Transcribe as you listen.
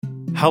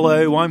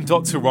Hello, I'm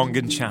Dr.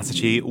 Rangan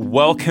Chatterjee.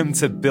 Welcome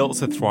to Built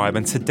to Thrive,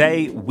 and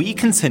today we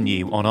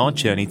continue on our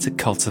journey to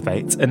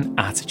cultivate an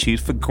attitude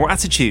for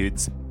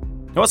gratitude.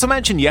 Now, as I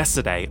mentioned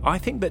yesterday, I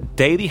think that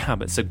daily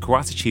habits of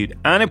gratitude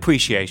and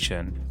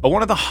appreciation are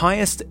one of the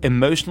highest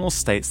emotional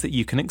states that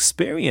you can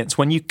experience.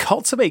 When you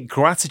cultivate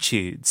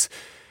gratitude,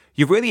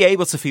 you're really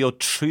able to feel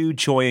true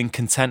joy and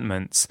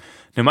contentment,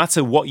 no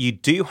matter what you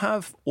do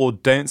have or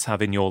don't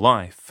have in your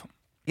life.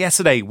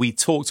 Yesterday, we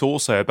talked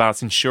also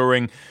about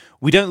ensuring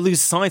we don't lose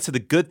sight of the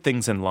good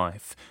things in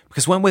life,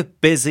 because when we're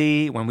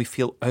busy, when we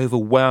feel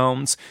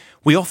overwhelmed,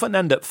 we often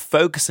end up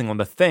focusing on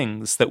the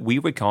things that we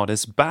regard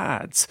as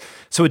bad.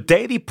 So a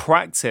daily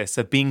practice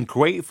of being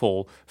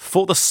grateful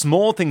for the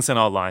small things in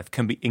our life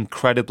can be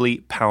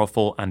incredibly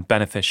powerful and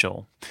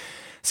beneficial.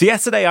 So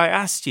yesterday I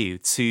asked you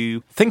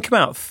to think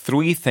about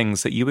 3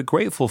 things that you were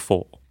grateful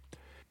for.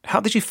 How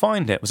did you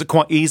find it? Was it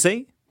quite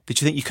easy? Did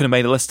you think you could have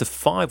made a list of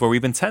 5 or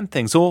even 10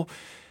 things? Or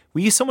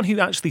were you someone who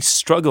actually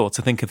struggled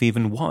to think of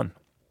even one?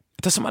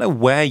 It doesn't matter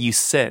where you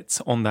sit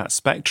on that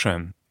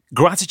spectrum.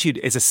 Gratitude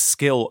is a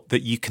skill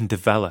that you can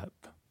develop.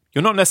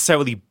 You're not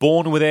necessarily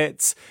born with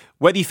it.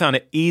 Whether you found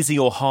it easy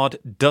or hard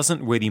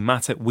doesn't really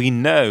matter. We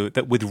know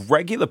that with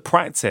regular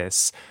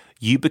practice,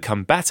 you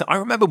become better. I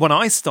remember when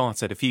I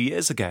started a few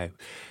years ago,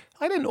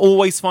 I didn't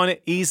always find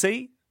it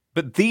easy.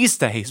 But these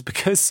days,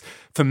 because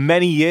for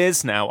many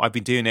years now, I've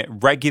been doing it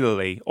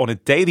regularly on a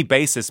daily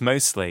basis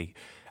mostly,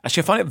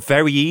 actually I find it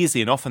very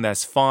easy, and often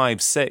there's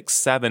 5, 6,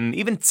 7,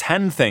 even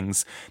 10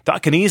 things that I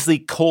can easily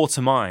call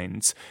to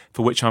mind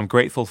for which I'm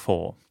grateful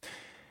for.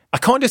 I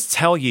can't just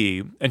tell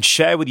you and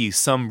share with you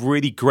some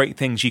really great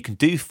things you can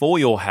do for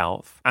your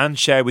health and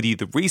share with you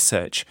the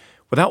research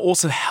without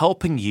also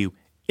helping you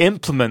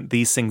implement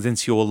these things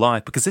into your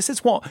life, because this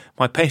is what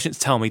my patients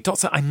tell me.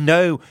 Doctor, I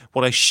know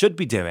what I should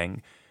be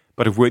doing,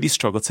 but I really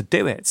struggle to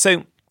do it.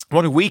 So I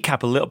want to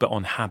recap a little bit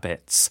on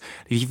habits.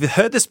 If you've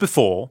heard this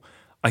before,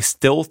 I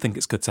still think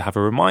it's good to have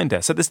a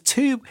reminder. So there's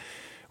 2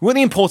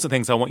 really important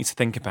things I want you to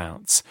think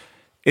about.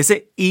 Is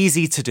it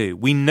easy to do?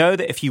 We know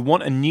that if you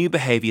want a new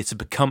behavior to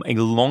become a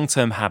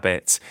long-term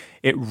habit,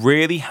 it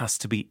really has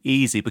to be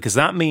easy, because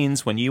that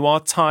means when you are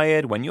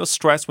tired, when you're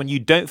stressed, when you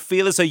don't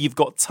feel as though you've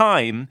got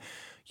time,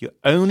 you're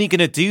only going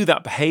to do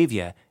that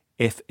behavior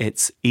if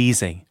it's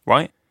easy,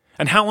 right?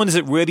 And how long does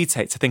it really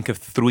take to think of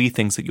 3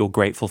 things that you're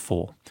grateful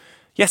for?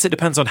 Yes, it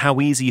depends on how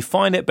easy you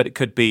find it, but it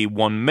could be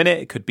 1 minute,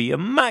 it could be a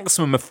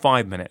maximum of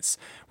 5 minutes.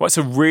 Well, it's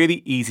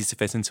really easy to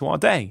fit into our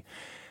day.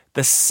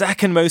 The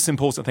second most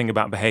important thing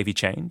about behavior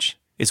change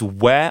is,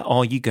 where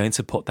are you going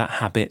to put that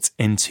habit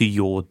into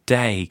your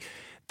day?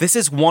 This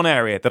is one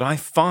area that I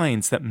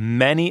find that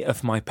many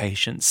of my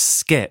patients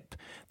skip.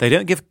 They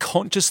don't give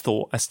conscious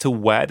thought as to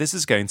where this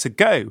is going to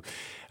go.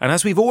 And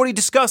as we've already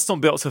discussed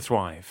on Built to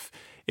Thrive,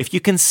 if you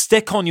can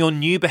stick on your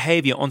new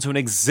behavior onto an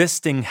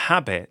existing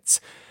habit,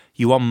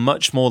 you are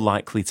much more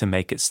likely to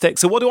make it stick.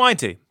 So what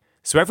do?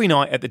 So every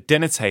night at the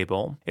dinner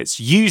table, it's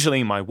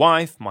usually my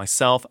wife,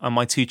 myself, and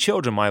my 2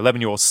 children, my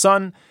 11-year-old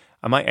son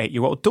and my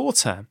 8-year-old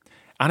daughter.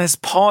 And as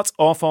part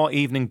of our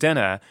evening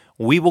dinner,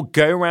 we will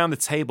go around the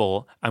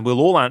table and we'll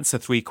all answer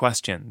 3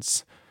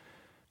 questions.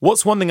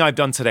 What's one thing I've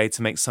done today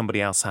to make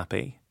somebody else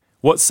happy?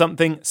 What's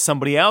something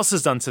somebody else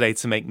has done today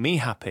to make me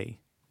happy?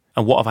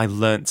 And what have I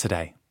learned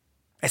today?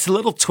 It's a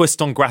little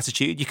twist on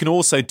gratitude. You can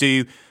also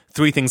do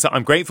 3 things that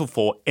I'm grateful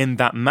for in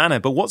that manner.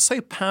 But what's so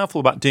powerful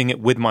about doing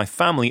it with my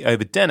family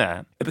over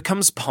dinner, it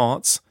becomes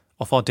part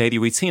of our daily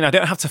routine. I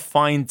don't have to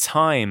find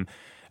time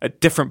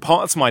at different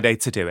parts of my day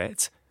to do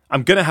it.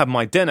 I'm going to have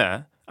my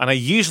dinner, and I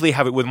usually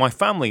have it with my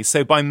family.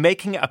 So by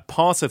making it a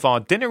part of our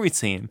dinner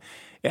routine,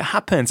 it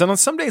happens. And on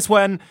some days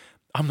when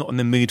I'm not in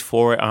the mood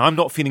for it, and I'm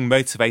not feeling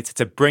motivated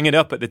to bring it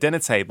up at the dinner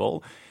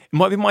table, it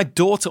might be my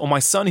daughter or my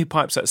son who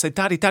pipes up and say,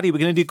 Daddy, we're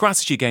going to do a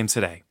gratitude game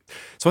today.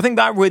 So I think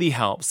that really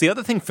helps. The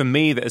other thing for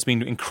me that has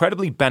been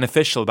incredibly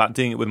beneficial about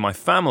doing it with my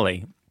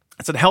family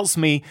is it helps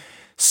me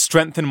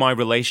strengthen my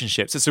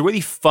relationships. It's a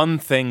really fun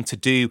thing to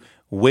do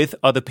with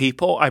other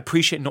people. I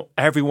appreciate not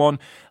everyone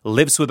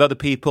lives with other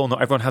people.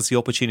 Not everyone has the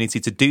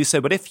opportunity to do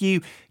so. But if you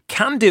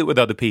can do it with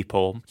other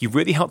people, you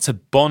really help to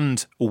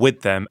bond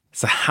with them.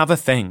 So have a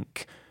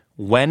think.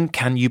 When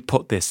can you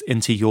put this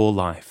into your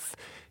life?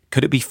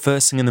 Could it be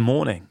first thing in the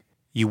morning?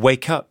 You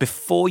wake up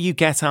before you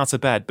get out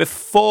of bed,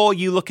 before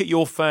you look at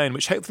your phone,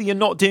 which hopefully you're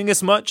not doing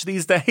as much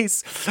these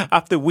days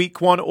after week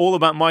 1, all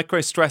about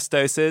micro stress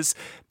doses.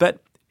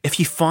 But if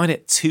you find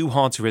it too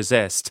hard to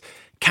resist,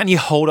 can you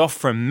hold off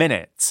for a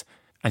minute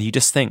and you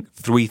just think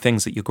 3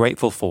 things that you're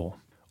grateful for?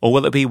 Or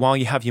will it be while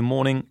you have your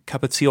morning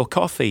cup of tea or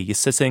coffee? You're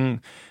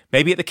sitting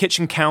maybe at the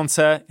kitchen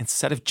counter,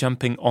 instead of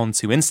jumping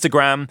onto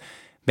Instagram,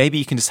 maybe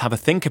you can just have a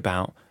think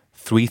about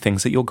 3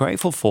 things that you're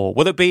grateful for.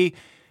 Will it be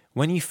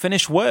when you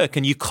finish work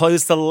and you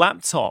close the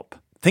laptop?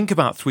 Think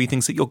about 3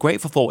 things that you're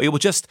grateful for. It will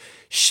just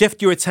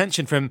shift your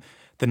attention from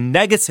the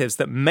negatives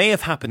that may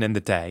have happened in the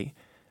day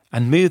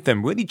and move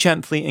them really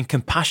gently and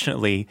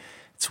compassionately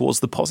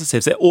towards the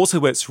positives. It also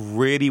works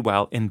really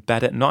well in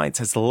bed at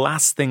night as the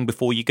last thing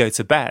before you go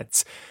to bed,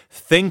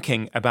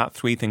 thinking about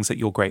 3 things that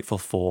you're grateful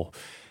for.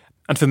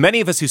 And for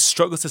many of us who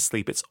struggle to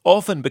sleep, it's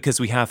often because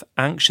we have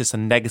anxious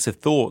and negative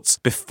thoughts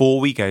before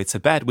we go to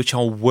bed, which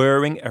are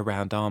whirring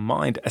around our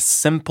mind. A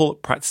simple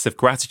practice of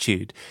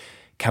gratitude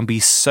can be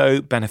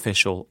so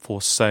beneficial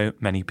for so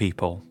many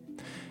people.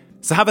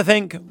 So have a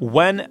think,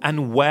 when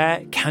and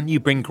where can you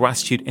bring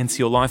gratitude into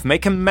your life?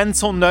 Make a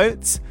mental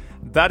note.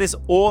 That is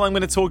all I'm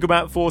going to talk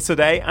about for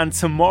today. And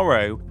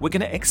tomorrow, we're going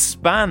to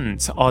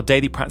expand our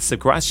daily practice of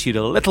gratitude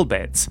a little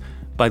bit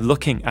by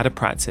looking at a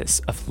practice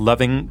of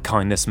loving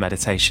kindness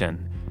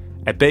meditation.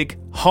 A big,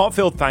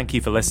 heartfelt thank you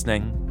for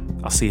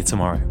listening. I'll see you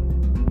tomorrow.